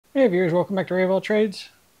Hey viewers, welcome back to Rayville Trades.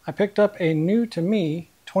 I picked up a new to me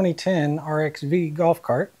 2010 RXV golf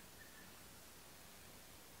cart.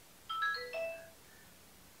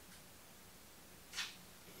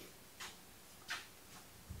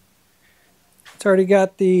 It's already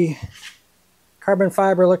got the carbon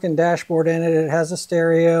fiber looking dashboard in it. It has a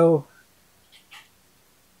stereo.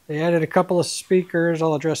 They added a couple of speakers.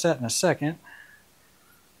 I'll address that in a second.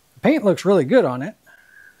 The paint looks really good on it.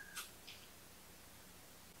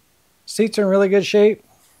 Seats are in really good shape.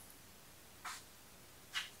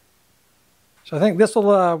 So I think this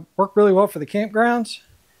will work really well for the campgrounds.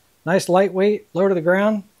 Nice lightweight, low to the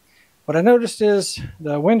ground. What I noticed is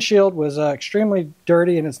the windshield was extremely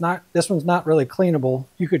dirty, and this one's not really cleanable.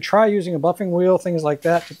 You could try using a buffing wheel, things like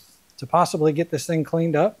that, to possibly get this thing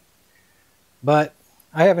cleaned up. But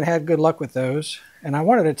I haven't had good luck with those, and I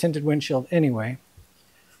wanted a tinted windshield anyway.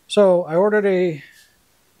 So I ordered a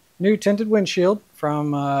new tinted windshield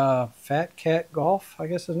from Fat Cat Golf, I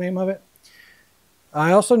guess is the name of it.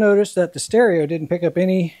 I also noticed that the stereo didn't pick up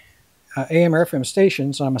any AM or FM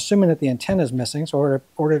station, so I'm assuming that the antenna is missing, so I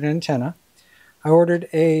ordered an antenna. I ordered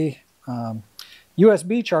a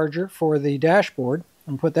USB charger for the dashboard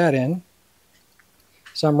and put that in.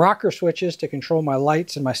 Some rocker switches to control my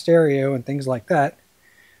lights and my stereo and things like that.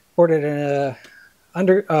 Ordered an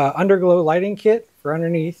underglow lighting kit for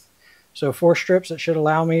underneath. So 4 strips that should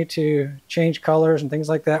allow me to change colors and things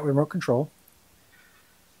like that with remote control.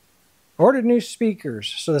 Ordered new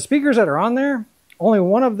speakers. So the speakers that are on there, only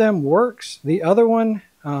one of them works. The other one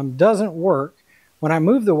doesn't work. When I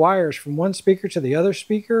move the wires from one speaker to the other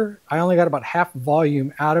speaker, I only got about half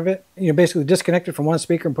volume out of it. You know, basically disconnected from one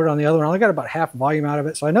speaker and put it on the other one. I only got about half volume out of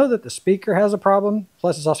it. So I know that the speaker has a problem.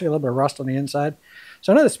 Plus it's also got a little bit of rust on the inside.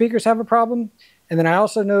 So I know the speakers have a problem. And then I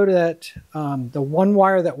also know that the one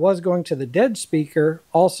wire that was going to the dead speaker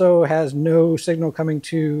also has no signal coming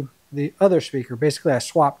to the other speaker. Basically, I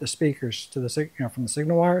swapped the speakers to the from the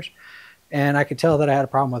signal wires, and I could tell that I had a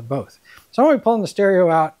problem with both. So I'm going to be pulling the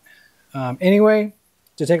stereo out anyway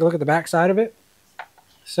to take a look at the back side of it.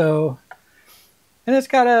 So, and it's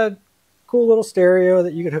got a cool little stereo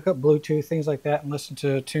that you could hook up Bluetooth, things like that, and listen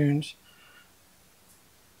to tunes.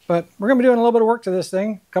 But we're going to be doing a little bit of work to this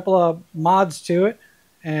thing, a couple of mods to it,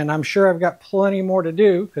 and I'm sure I've got plenty more to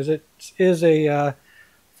do because it is a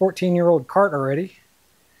 14-year-old cart already.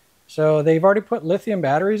 So they've already put lithium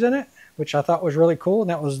batteries in it, which I thought was really cool, and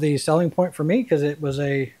that was the selling point for me because it was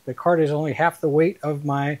the cart is only half the weight of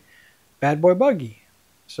my bad boy buggy.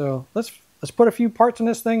 So let's put a few parts in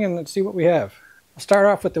this thing and let's see what we have. I'll start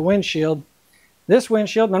off with the windshield. This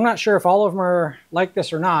windshield, and I'm not sure if all of them are like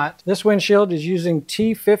this or not. This windshield is using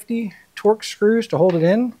T50 Torx screws to hold it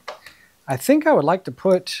in. I think I would like to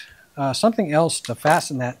put something else to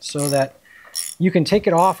fasten that so that you can take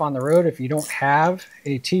it off on the road if you don't have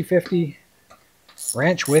a T50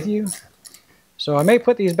 wrench with you. So I may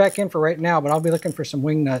put these back in for right now, but I'll be looking for some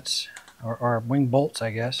wing nuts or wing bolts, I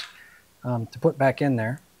guess, to put back in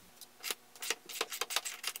there.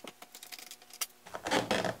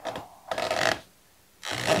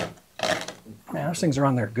 Man, those things are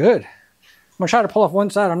on there good. I'm going to try to pull off one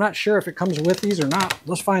side. I'm not sure if it comes with these or not.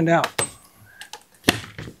 Let's find out.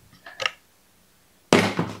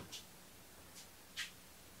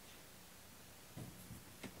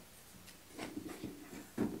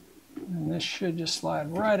 And this should just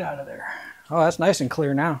slide right out of there. Oh, that's nice and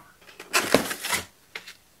clear now.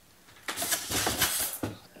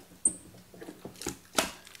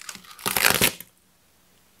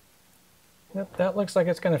 Yep, that looks like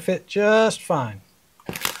it's going to fit just fine.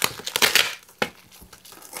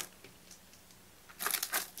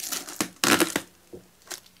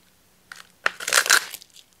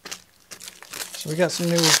 So we got some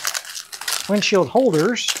new windshield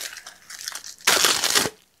holders.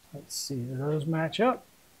 Let's see, do those match up?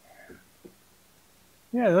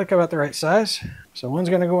 Yeah, they look about the right size. So one's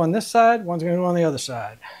going to go on this side, one's going to go on the other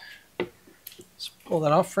side. Let's pull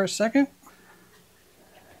that off for a second.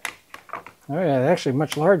 Oh yeah, they're actually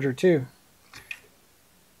much larger too.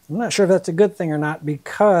 I'm not sure if that's a good thing or not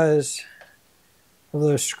because of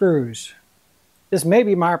those screws. This may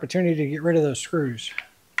be my opportunity to get rid of those screws.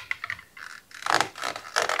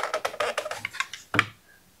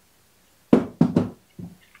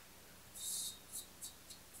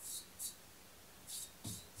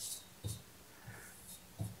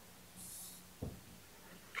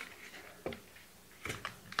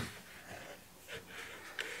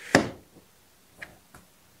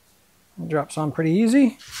 Drops on pretty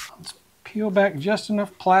easy. Let's peel back just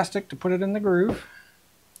enough plastic to put it in the groove.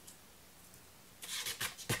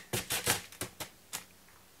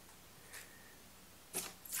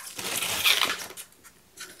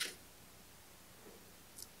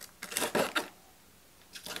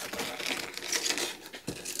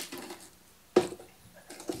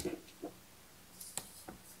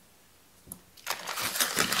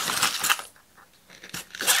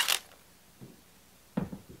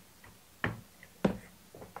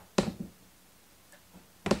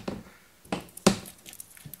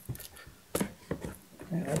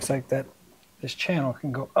 Looks like that this channel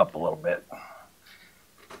can go up a little bit.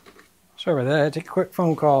 Sorry about that. I had to take a quick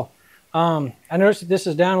phone call. I noticed that this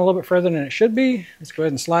is down a little bit further than it should be. Let's go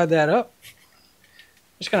ahead and slide that up.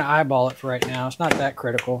 Just going to eyeball it for right now. It's not that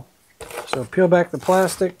critical. So peel back the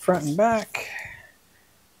plastic front and back.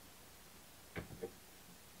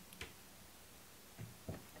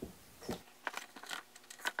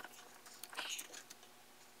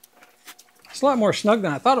 It's a lot more snug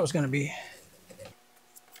than I thought it was going to be.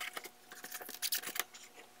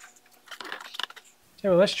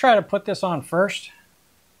 So let's try to put this on first.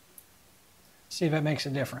 See if it makes a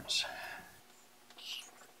difference.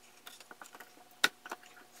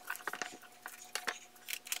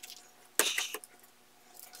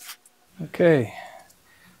 Okay,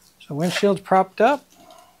 so windshield's propped up.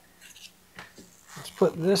 Let's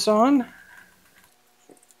put this on.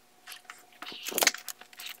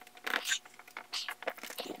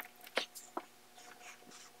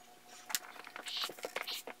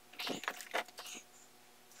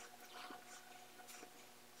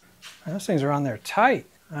 Those things are on there tight.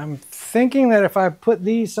 I'm thinking that if I put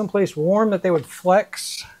these someplace warm that they would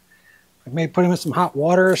flex. Like maybe put them in some hot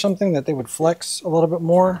water or something, that they would flex a little bit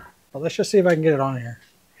more. But let's just see if I can get it on here.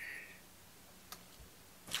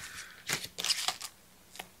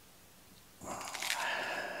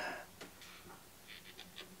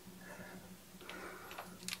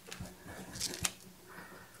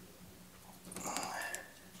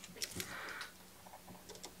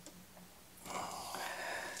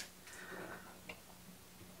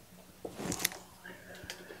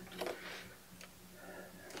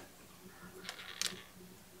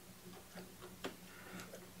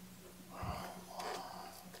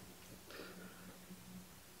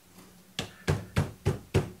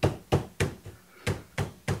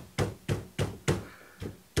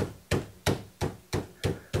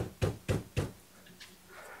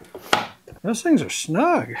 Those things are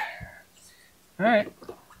snug. All right.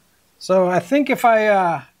 So I think if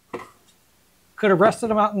I could have rested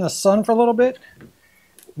them out in the sun for a little bit,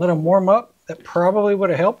 let them warm up, that probably would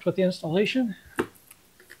have helped with the installation.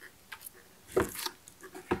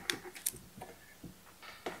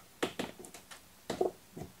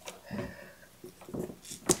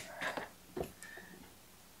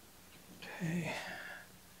 Okay.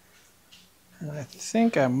 And I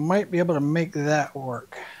think I might be able to make that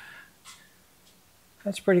work.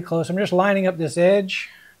 That's pretty close. I'm just lining up this edge.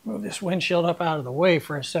 Move this windshield up out of the way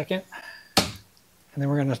for a second. And then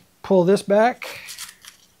we're going to pull this back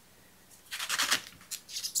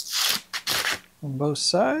on both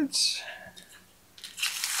sides.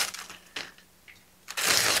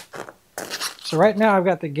 So right now I've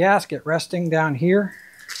got the gasket resting down here.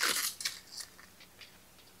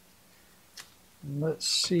 Let's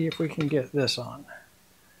see if we can get this on.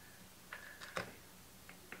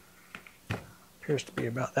 Appears to be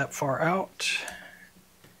about that far out.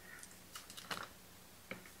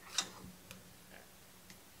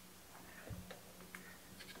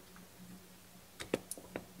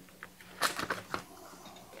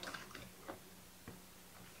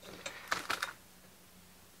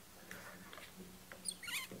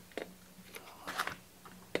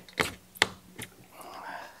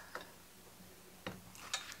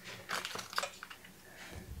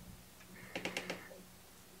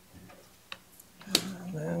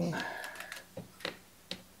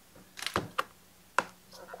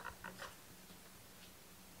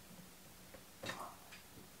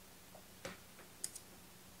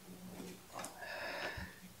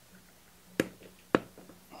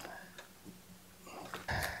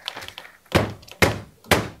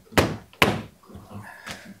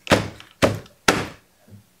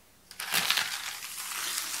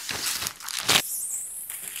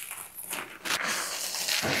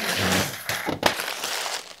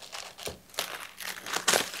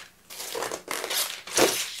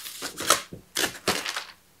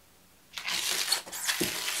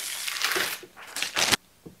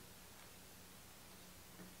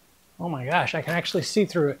 Oh my gosh, I can actually see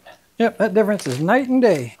through it. Yep, that difference is night and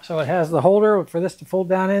day. So it has the holder for this to fold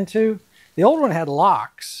down into. The old one had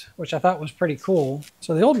locks, which I thought was pretty cool.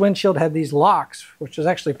 So the old windshield had these locks, which was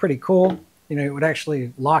actually pretty cool. You know, it would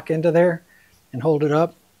actually lock into there and hold it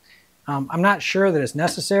up. I'm not sure that it's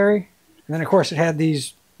necessary. And then of course it had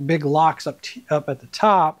these big locks up at the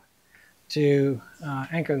top to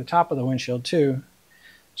anchor the top of the windshield too.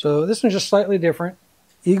 So this one's just slightly different.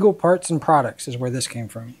 EZGO Parts and Products is where this came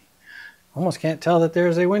from. Almost can't tell that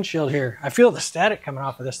there's a windshield here. I feel the static coming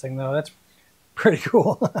off of this thing though. That's pretty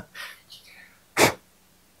cool.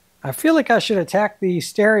 I feel like I should attack the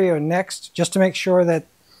stereo next just to make sure that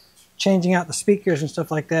changing out the speakers and stuff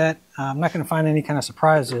like that, I'm not going to find any kind of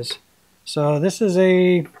surprises. So this is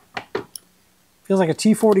feels like a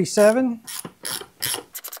T47.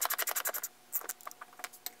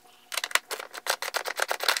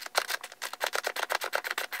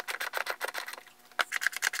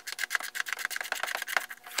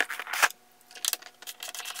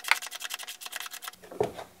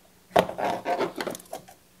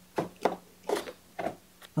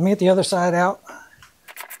 Let me get the other side out.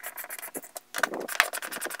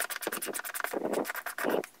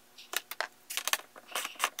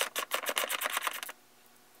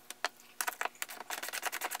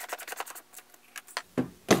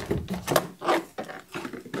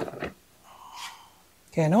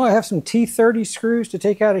 Okay, I know I have some T30 screws to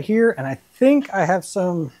take out of here, and I think I have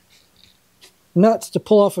some nuts to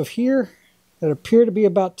pull off of here that appear to be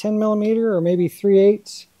about 10 millimeter or maybe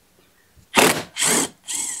 3/8.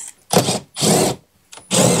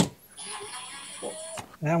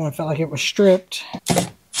 That one felt like it was stripped.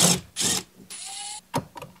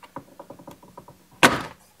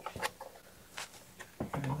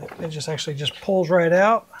 It just actually just pulls right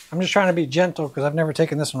out. I'm just trying to be gentle because I've never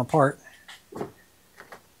taken this one apart.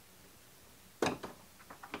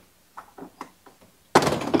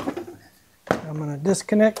 I'm going to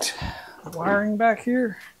disconnect the wiring back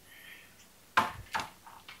here.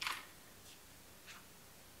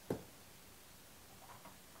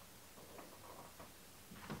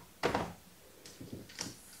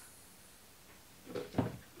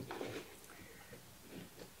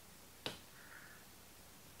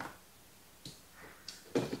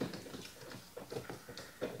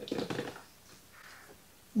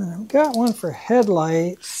 And I've got one for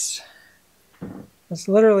headlights. It's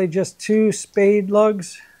literally just 2 spade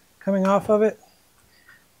lugs coming off of it. I'm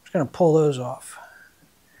just going to pull those off.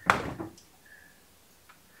 I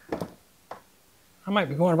might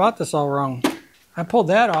be going about this all wrong. I pulled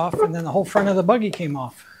that off and then the whole front of the buggy came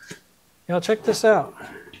off. Y'all check this out.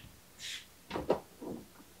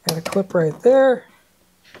 Got a clip right there.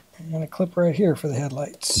 I'm going to clip right here for the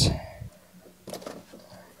headlights.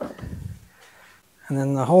 And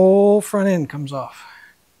then the whole front end comes off.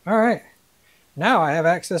 All right. Now I have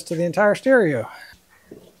access to the entire stereo.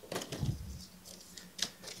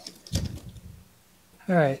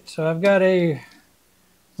 All right, so I've got a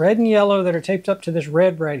red and yellow that are taped up to this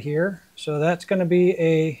red right here. So that's going to be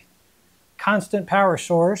a constant power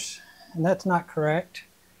source, and that's not correct.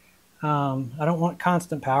 I don't want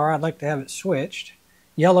constant power. I'd like to have it switched.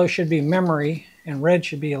 Yellow should be memory, and red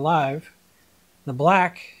should be alive. The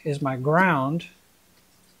black is my ground.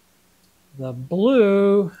 The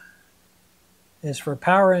blue is for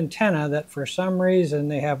power antenna that for some reason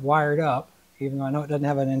they have wired up, even though I know it doesn't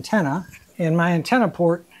have an antenna. And my antenna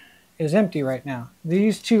port is empty right now.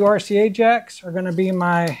 These 2 RCA jacks are going to be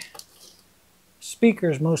my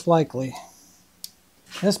speakers most likely.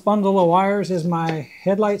 This bundle of wires is my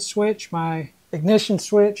headlight switch, my ignition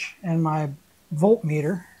switch, and my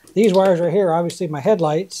voltmeter. These wires right here are obviously my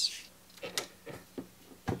headlights.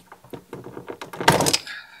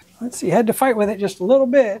 Let's see, I had to fight with it just a little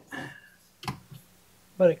bit,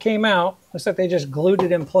 but it came out. Looks like they just glued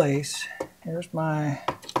it in place. Here's my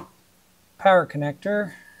power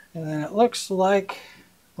connector, and then it looks like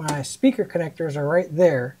my speaker connectors are right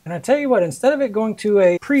there. And I tell you what, instead of it going to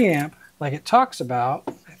a preamp like it talks about,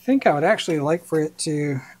 I think I would actually like for it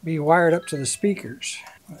to be wired up to the speakers.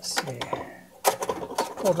 Let's see. Let's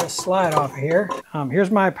pull this slide off of here.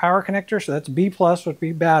 Here's my power connector, so that's B plus would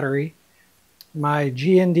be battery. My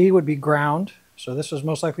GND would be ground, so this is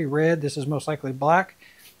most likely red, this is most likely black.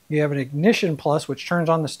 You have an ignition plus, which turns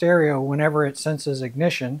on the stereo whenever it senses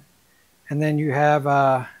ignition. And then you have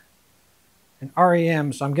an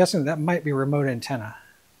REM, so I'm guessing that might be remote antenna,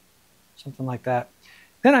 something like that.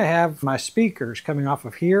 Then I have my speakers coming off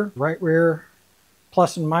of here, right rear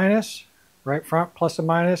plus and minus, right front plus and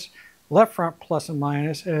minus, left front plus and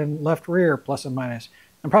minus, and left rear plus and minus.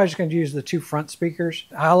 I'm probably just going to use the 2 front speakers.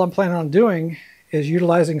 All I'm planning on doing is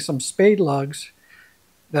utilizing some spade lugs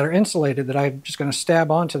that are insulated that I'm just going to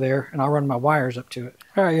stab onto there, and I'll run my wires up to it.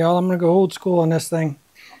 All right, y'all, I'm going to go old school on this thing.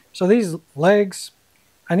 So these legs,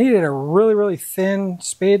 I needed a really, really thin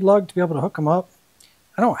spade lug to be able to hook them up.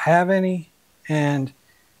 I don't have any, and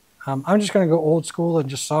I'm just going to go old school and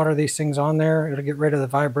just solder these things on there. It'll get rid of the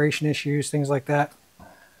vibration issues, things like that.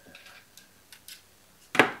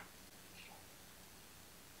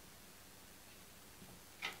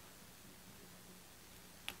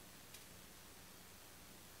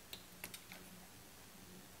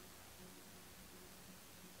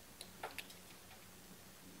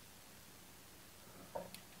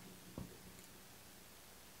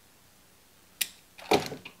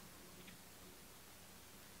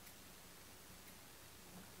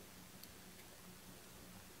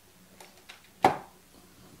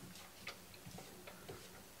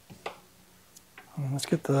 And let's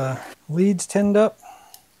get the leads tinned up.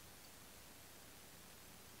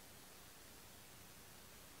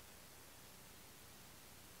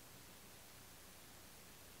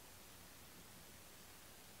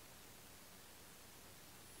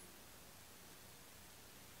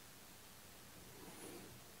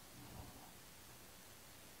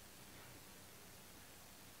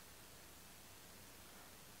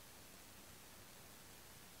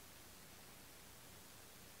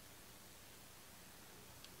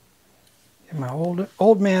 Get my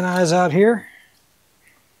old man eyes out here.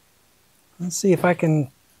 Let's see if I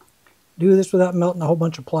can do this without melting a whole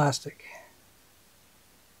bunch of plastic.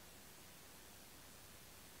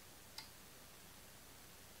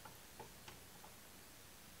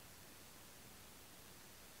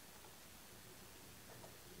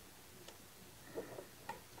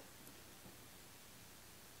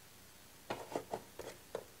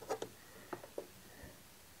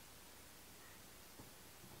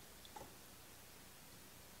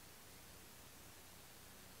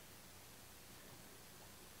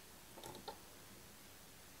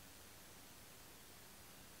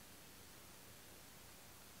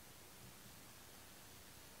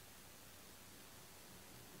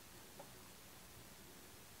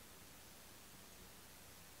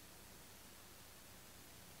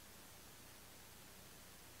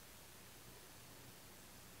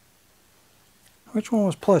 Which one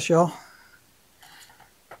was plus, y'all?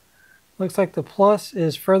 Looks like the plus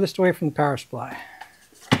is furthest away from the power supply.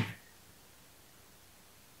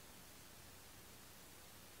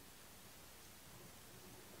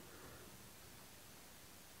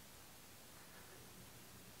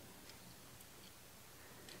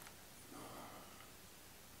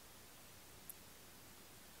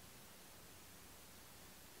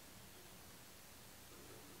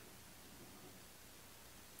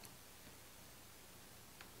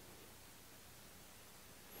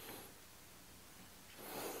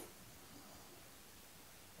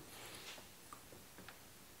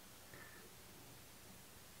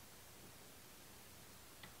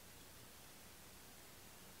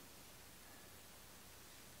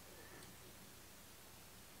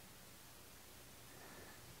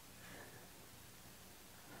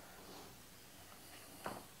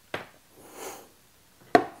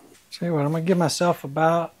 Tell you what, I'm going to give myself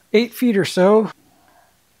about 8 feet or so.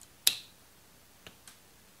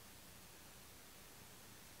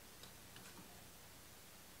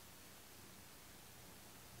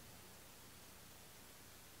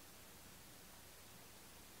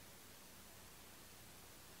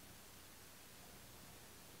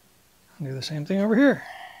 I'll do the same thing over here.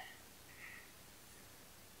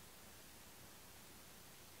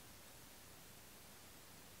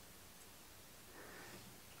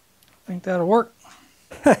 I think that'll work.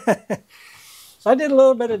 So I did a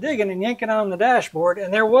little bit of digging and yanking on the dashboard,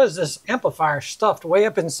 and there was this amplifier stuffed way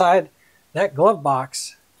up inside that glove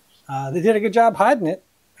box. They did a good job hiding it,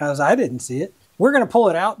 as I didn't see it. We're going to pull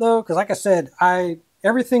it out though, because like I said,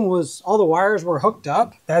 everything was, all the wires were hooked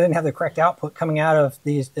up. I didn't have the correct output coming out of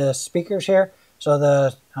the speakers here. So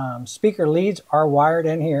the speaker leads are wired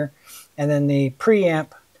in here, and then the preamp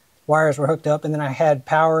wires were hooked up, and then I had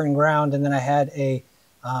power and ground, and then I had a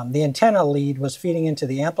the antenna lead was feeding into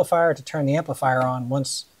the amplifier to turn the amplifier on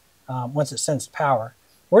once it sensed power.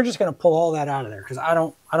 We're just going to pull all that out of there because I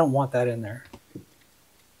don't want that in there.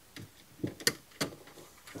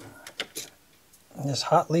 This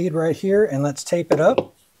hot lead right here, and let's tape it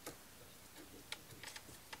up.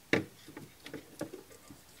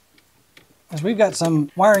 As we've got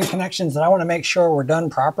some wiring connections that I want to make sure we're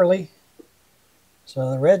done properly.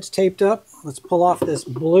 So the red's taped up. Let's pull off this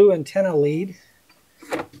blue antenna lead.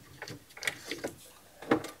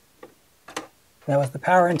 That was the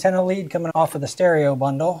power antenna lead coming off of the stereo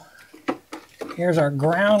bundle. Here's our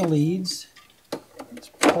ground leads. Let's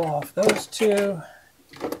pull off those two.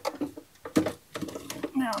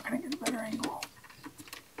 Now can I get a better angle?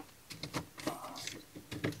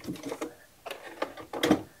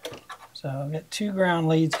 So I've got 2 ground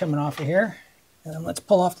leads coming off of here. And then let's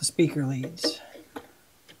pull off the speaker leads.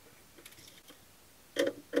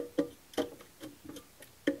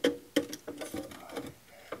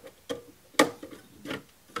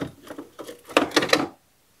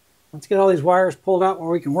 Let's get all these wires pulled out where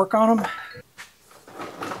we can work on them.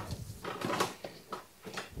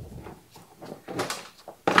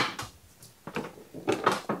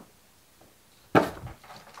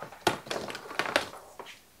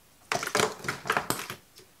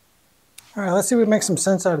 All right, let's see if we make some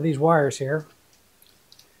sense out of these wires here.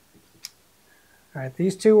 All right,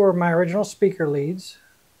 these two were my original speaker leads.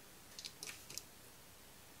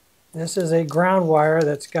 This is a ground wire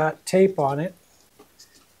that's got tape on it.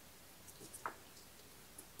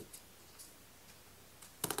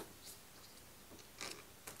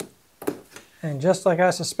 And just like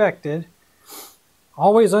I suspected,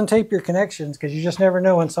 always untape your connections because you just never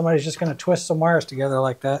know when somebody's just going to twist some wires together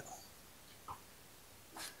like that.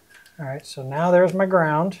 Alright, so now there's my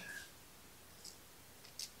ground.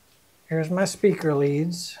 Here's my speaker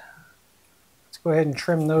leads. Let's go ahead and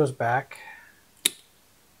trim those back.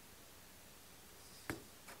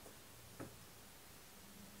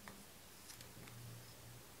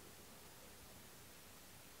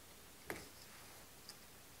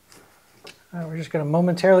 We're just going to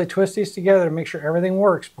momentarily twist these together to make sure everything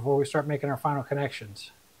works before we start making our final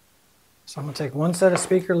connections. So I'm going to take one set of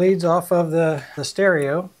speaker leads off of the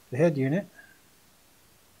stereo, the head unit.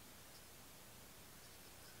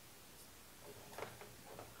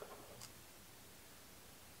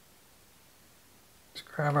 Let's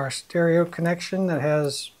grab our stereo connection that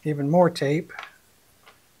has even more tape.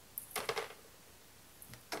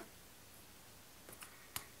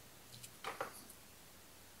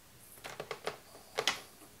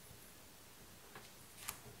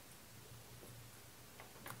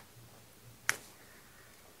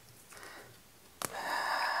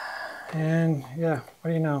 And yeah, what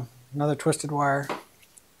do you know? Another twisted wire.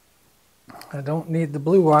 I don't need the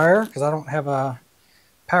blue wire because I don't have a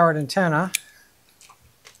powered antenna.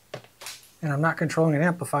 And I'm not controlling an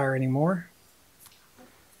amplifier anymore.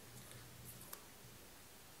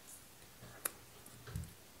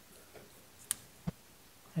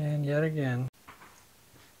 And yet again,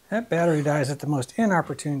 that battery dies at the most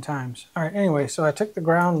inopportune times. Alright, anyway, so I took the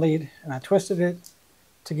ground lead and I twisted it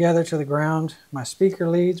together to the ground. My speaker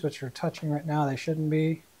leads, which are touching right now, they shouldn't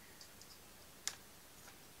be.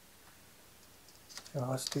 So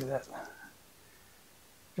let's do that.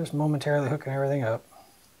 Just momentarily hooking everything up.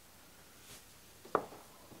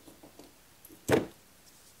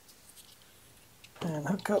 And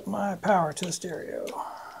hook up my power to the stereo.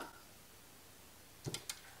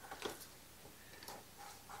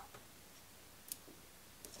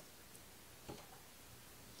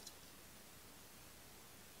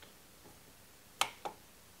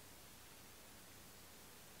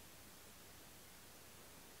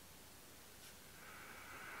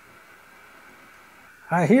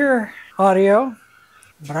 I hear audio,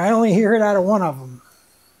 but I only hear it out of one of them.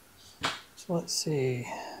 So let's see.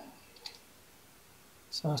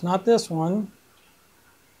 So it's not this one.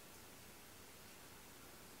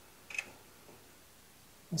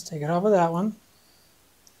 Let's take it off of that one.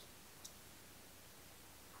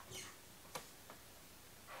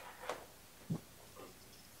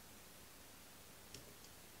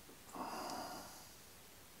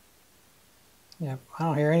 Yep, I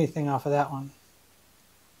don't hear anything off of that one.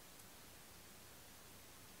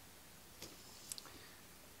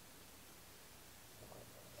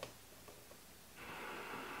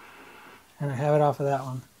 And I have it off of that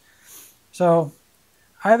one. So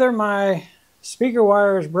either my speaker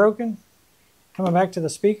wire is broken coming back to the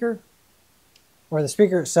speaker, or the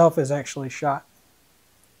speaker itself is actually shot.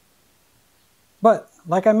 But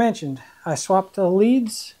like I mentioned, I swapped the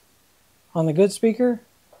leads on the good speaker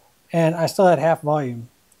and I still had half volume.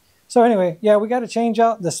 So anyway, yeah, we got to change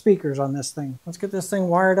out the speakers on this thing. Let's get this thing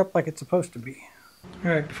wired up like it's supposed to be.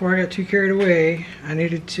 All right, before I got too carried away, I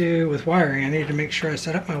needed to make sure I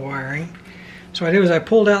set up my wiring. So what I did was I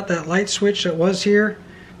pulled out that light switch that was here,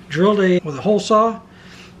 drilled it with a hole saw,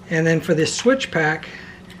 and then for this switch pack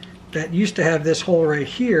that used to have this hole right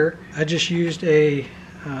here, I just used a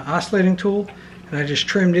oscillating tool and I just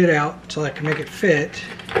trimmed it out so I can make it fit.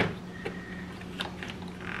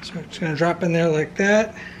 So it's going to drop in there like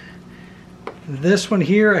that. This one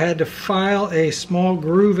here, I had to file a small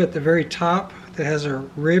groove at the very top that has a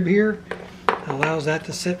rib here. Allows that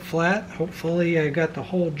to sit flat. Hopefully I got the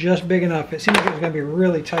hole just big enough. It seems like it's going to be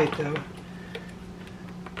really tight though.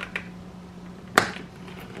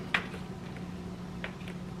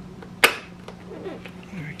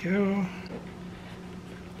 There we go.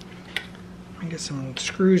 I get some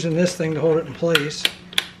screws in this thing to hold it in place.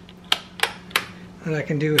 And I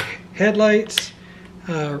can do headlights,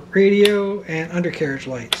 radio, and undercarriage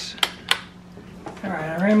lights.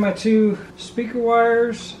 Alright, I ran my two speaker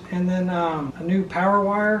wires and then a new power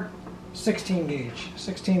wire, 16 gauge,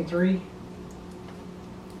 16.3.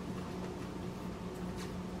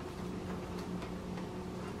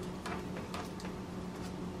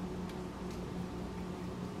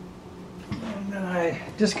 And then I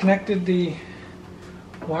disconnected the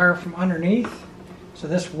wire from underneath. So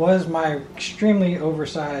this was my extremely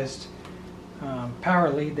oversized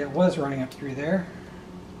power lead that was running up through there.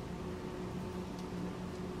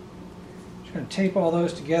 Just going to tape all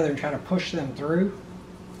those together and try to push them through.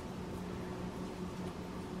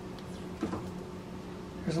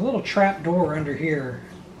 There's a little trap door under here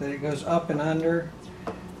that it goes up and under.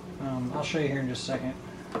 I'll show you here in just a second.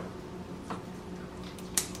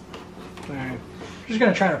 So I'm just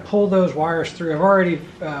going to try to pull those wires through. I've already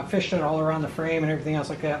fished it all around the frame and everything else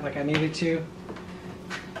like that, like I needed to.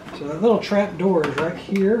 So that little trap door is right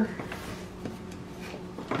here.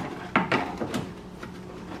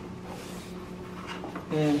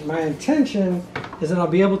 And my intention is that I'll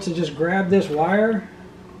be able to just grab this wire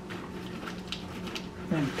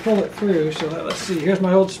and pull it through. So let's see, here's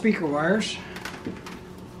my old speaker wires.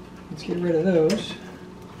 Let's get rid of those.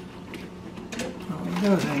 Don't need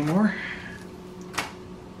those anymore.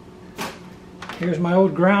 Here's my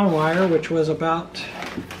old ground wire, which was about,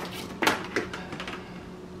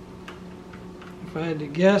 if I had to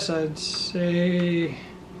guess, I'd say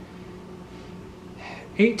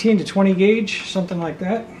 18 to 20 gauge, something like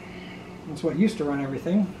that. That's what used to run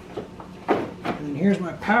everything. And then here's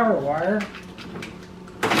my power wire.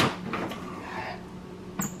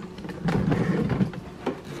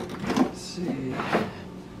 Let's see.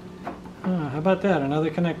 How about that? Another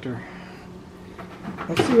connector.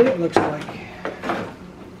 Let's see what it looks like.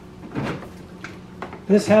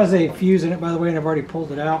 This has a fuse in it, by the way, and I've already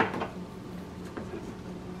pulled it out.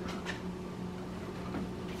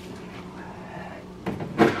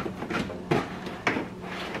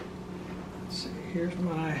 Let's see, here's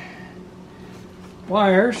my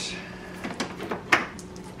wires.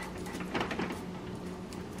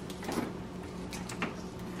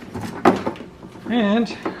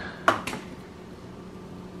 And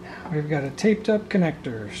we've got a taped up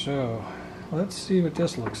connector, so let's see what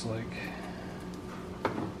this looks like.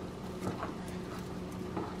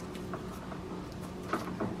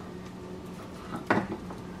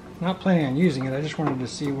 Not planning on using it, I just wanted to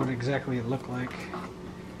see what exactly it looked like.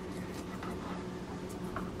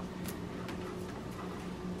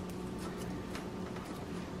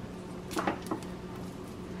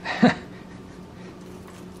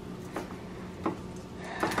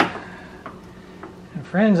 And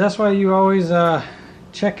friends, that's why you always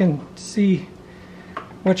check and see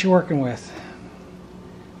what you're working with.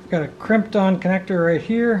 I've got a crimped on connector right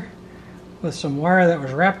here with some wire that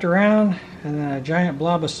was wrapped around, and then a giant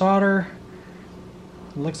blob of solder.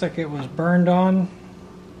 It looks like it was burned on.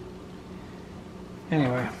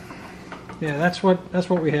 Anyway, yeah, that's what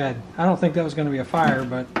we had. I don't think that was going to be a fire,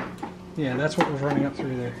 but yeah, that's what was running up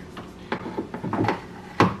through there.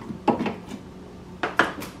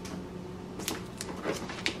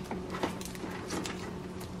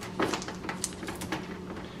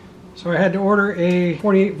 So I had to order a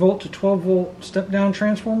 48 volt to 12 volt step down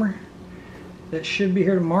transformer. That should be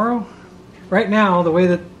here tomorrow. Right now, the way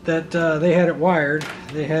that they had it wired,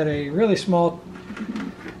 they had a really small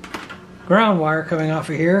ground wire coming off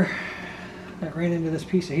of here that ran into this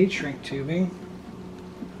piece of heat shrink tubing.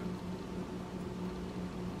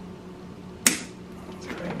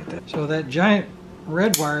 So that giant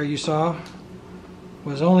red wire you saw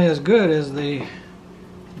was only as good as the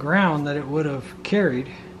ground that it would have carried,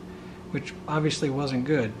 which obviously wasn't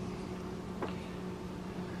good.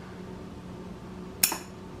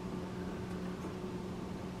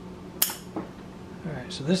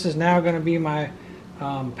 So this is now going to be my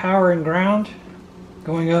power and ground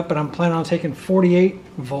going up, and I'm planning on taking 48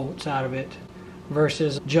 volts out of it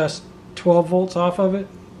versus just 12 volts off of it.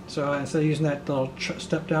 So instead of using that little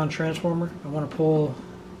step down transformer, I want to pull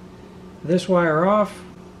this wire off.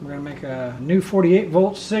 We're going to make a new 48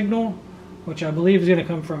 volt signal, which I believe is going to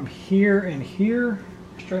come from here and here.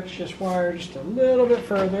 Stretch this wire just a little bit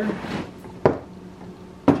further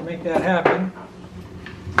to make that happen.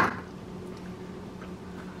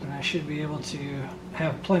 I should be able to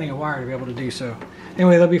have plenty of wire to be able to do so.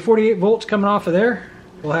 Anyway, there'll be 48 volts coming off of there.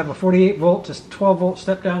 We'll have a 48 volt to 12 volt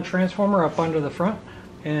step down transformer up under the front,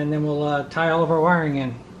 and then we'll tie all of our wiring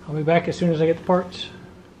in. I'll be back as soon as I get the parts.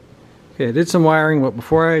 Okay, I did some wiring, but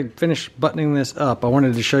before I finish buttoning this up, I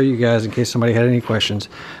wanted to show you guys in case somebody had any questions.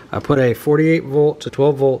 I put a 48 volt to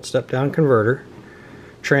 12 volt step down converter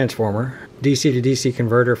transformer, DC to DC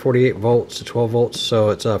converter, 48 volts to 12 volts.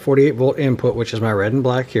 So it's a 48 volt input, which is my red and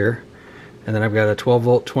black here. And then I've got a 12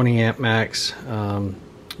 volt 20 amp max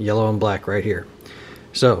yellow and black right here.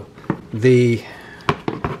 So the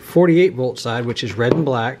 48 volt side, which is red and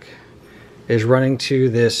black, is running to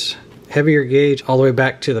this heavier gauge all the way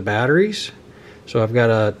back to the batteries. So I've got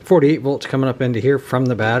a 48 volts coming up into here from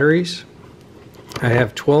the batteries. I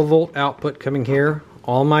have 12 volt output coming here.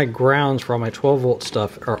 All my grounds for all my 12 volt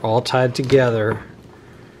stuff are all tied together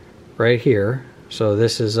right here. So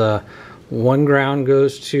this is one ground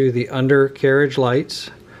goes to the undercarriage lights,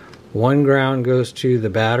 one ground goes to the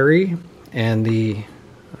battery and the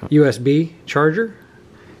USB charger,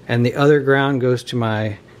 and the other ground goes to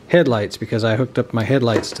my headlights because I hooked up my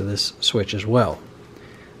headlights to this switch as well.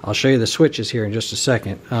 I'll show you the switches here in just a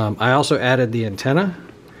second. I also added the antenna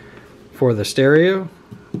for the stereo,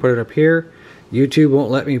 put it up here. YouTube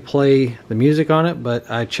won't let me play the music on it, but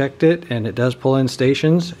I checked it and it does pull in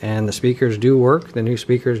stations and the speakers do work. The new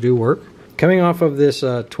speakers do work. Coming off of this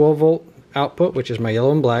 12 volt output, which is my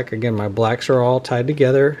yellow and black. Again, my blacks are all tied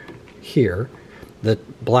together here. The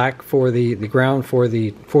black for the ground for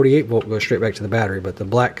the 48 volt goes straight back to the battery, but the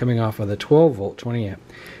black coming off of the 12 volt 20 amp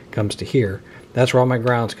comes to here. That's where all my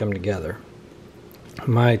grounds come together.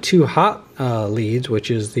 My two hot leads, which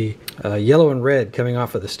is the yellow and red coming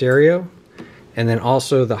off of the stereo, and then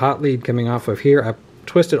also the hot lead coming off of here. I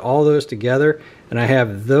twisted all those together, and I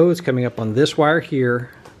have those coming up on this wire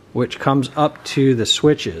here, which comes up to the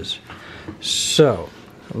switches. So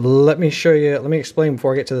let me show you, let me explain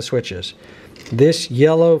before I get to the switches. This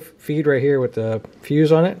yellow feed right here with the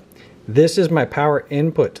fuse on it, this is my power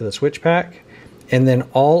input to the switch pack, and then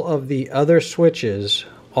all of the other switches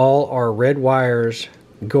all are red wires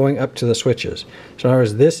going up to the switches. So in other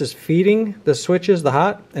words, this is feeding the switches, the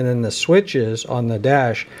hot, and then the switches on the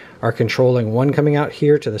dash are controlling one coming out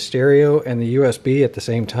here to the stereo and the USB at the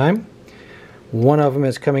same time. One of them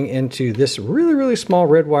is coming into this really, really small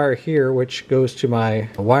red wire here, which goes to my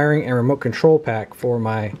wiring and remote control pack for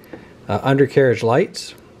my undercarriage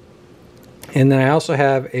lights. And then I also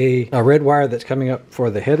have a red wire that's coming up for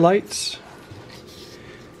the headlights.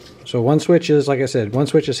 So one switch is, like I said, one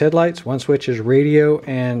switch is headlights, one switch is radio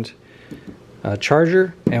and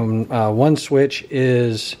charger, and one switch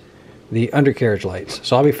is the undercarriage lights.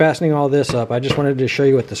 So I'll be fastening all this up. I just wanted to show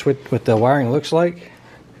you what the switch, what the wiring looks like.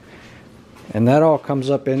 And that all comes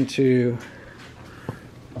up into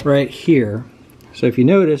right here. So if you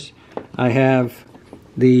notice, I have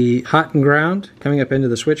the hot and ground coming up into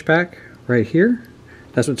the switch pack right here.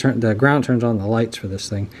 That's what the ground turns on the lights for this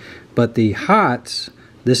thing. But the hots,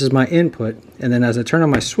 this is my input, and then as I turn on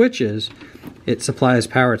my switches, it supplies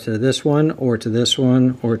power to this one, or to this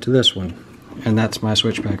one, or to this one. And that's my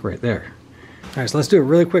switch pack right there. Alright, so let's do a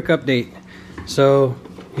really quick update. So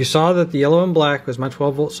you saw that the yellow and black was my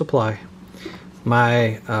 12 volt supply.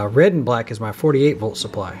 My red and black is my 48 volt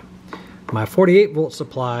supply. My 48 volt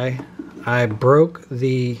supply, I broke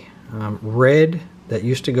the red that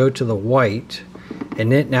used to go to the white,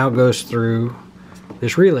 and it now goes through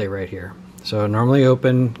this relay right here. So normally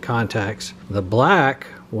open contacts. The black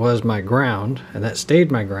was my ground, and that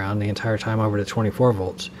stayed my ground the entire time over to 24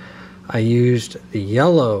 volts. I used the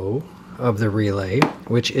yellow of the relay,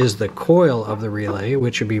 which is the coil of the relay,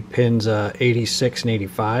 which would be pins 86 and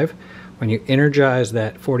 85. When you energize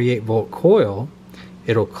that 48 volt coil,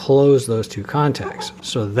 it'll close those two contacts.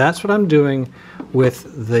 So that's what I'm doing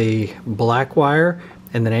with the black wire,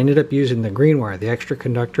 and then I ended up using the green wire, the extra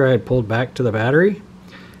conductor I had pulled back to the battery,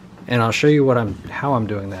 and I'll show you how I'm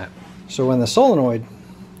doing that. So when the solenoid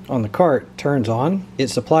on the cart turns on, it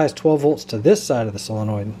supplies 12 volts to this side of the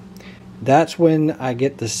solenoid. That's when I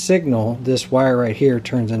get the signal. This wire right here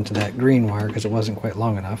turns into that green wire because it wasn't quite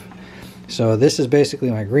long enough. So this is basically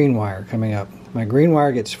my green wire coming up. My green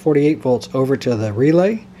wire gets 48 volts over to the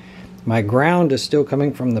relay. My ground is still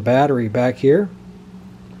coming from the battery back here.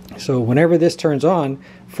 So whenever this turns on,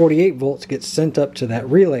 48 volts gets sent up to that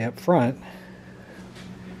relay up front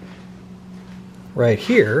right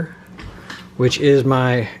here, which is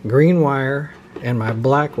my green wire and my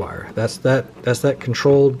black wire. That's that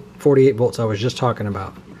controlled 48 volts I was just talking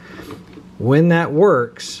about. When that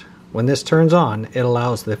works, when this turns on, it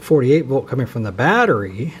allows the 48 volt coming from the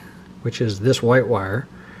battery, which is this white wire,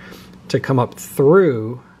 to come up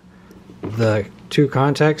through the two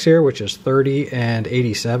contacts here, which is 30 and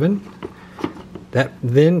 87. That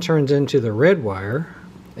then turns into the red wire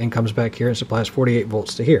and comes back here and supplies 48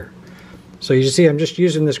 volts to here. So you see I'm just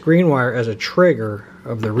using this green wire as a trigger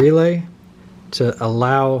of the relay to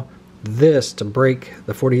allow this to break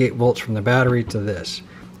the 48 volts from the battery to this.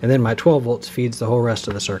 And then my 12 volts feeds the whole rest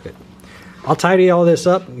of the circuit. I'll tidy all this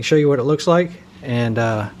up and show you what it looks like, and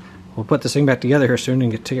we'll put this thing back together here soon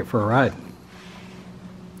and take it for a ride.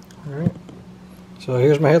 Alright, so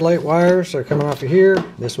here's my headlight wires. They're coming off of here.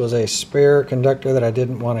 This was a spare conductor that I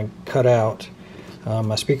didn't want to cut out.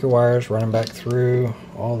 My speaker wires running back through,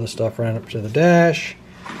 all the stuff running up to the dash.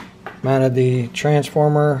 Mounted the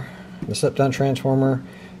transformer, the step-down transformer.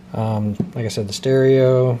 Like I said, the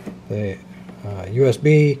stereo, the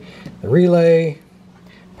USB, the relay.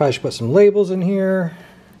 Probably should put some labels in here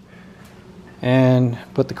and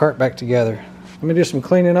put the cart back together. Let me do some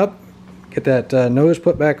cleaning up, get that nose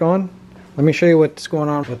put back on. Let me show you what's going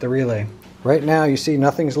on with the relay. Right now you see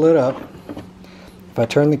nothing's lit up. If I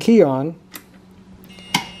turn the key on,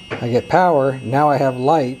 I get power. Now I have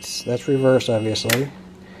lights. That's reverse, obviously.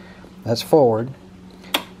 That's forward.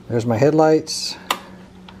 There's my headlights.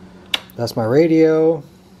 That's my radio,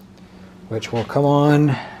 which will come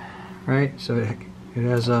on, right? So it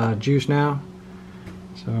has juice now.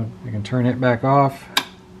 So I can turn it back off.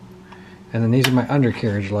 And then these are my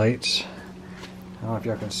undercarriage lights. I don't know if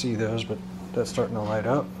y'all can see those, but that's starting to light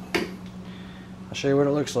up. I'll show you what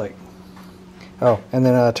it looks like. Oh, and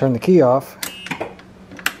then turn the key off.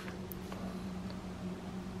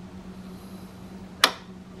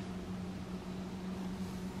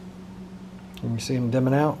 Can you see them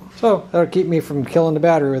dimming out? So that'll keep me from killing the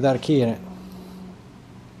battery without a key in it.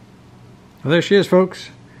 Well, there she is,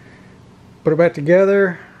 folks. Put it back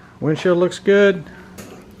together. Windshield looks good.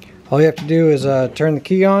 All you have to do is turn the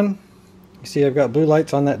key on. You see I've got blue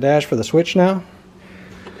lights on that dash for the switch now.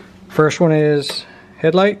 First one is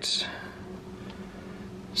headlights.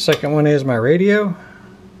 Second one is my radio.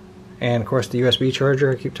 And of course the USB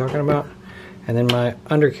charger I keep talking about. And then my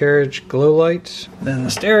undercarriage glow lights. Then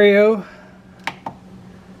the stereo.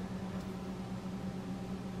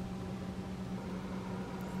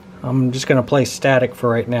 I'm just going to play static for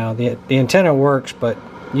right now. The antenna works, but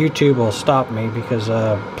YouTube will stop me because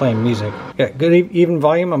playing music. Got good even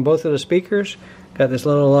volume on both of the speakers. Got this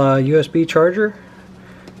little USB charger.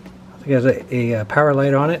 I think it has a power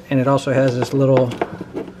light on it, and it also has this little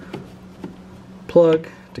plug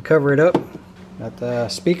to cover it up. Got the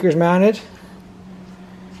speakers mounted,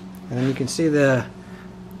 and then you can see the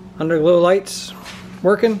underglow lights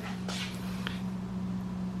working.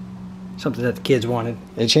 Something that the kids wanted.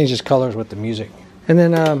 It changes colors with the music. And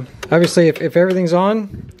then obviously if everything's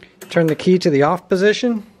on, turn the key to the off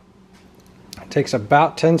position. It takes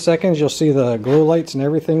about 10 seconds. You'll see the glow lights and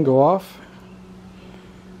everything go off.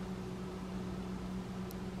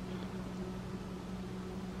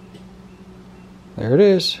 There it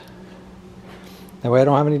is. That way I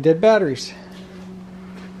don't have any dead batteries.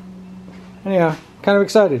 Anyhow, kind of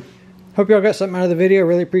excited. Hope y'all got something out of the video.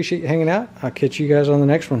 Really appreciate you hanging out. I'll catch you guys on the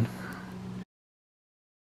next one.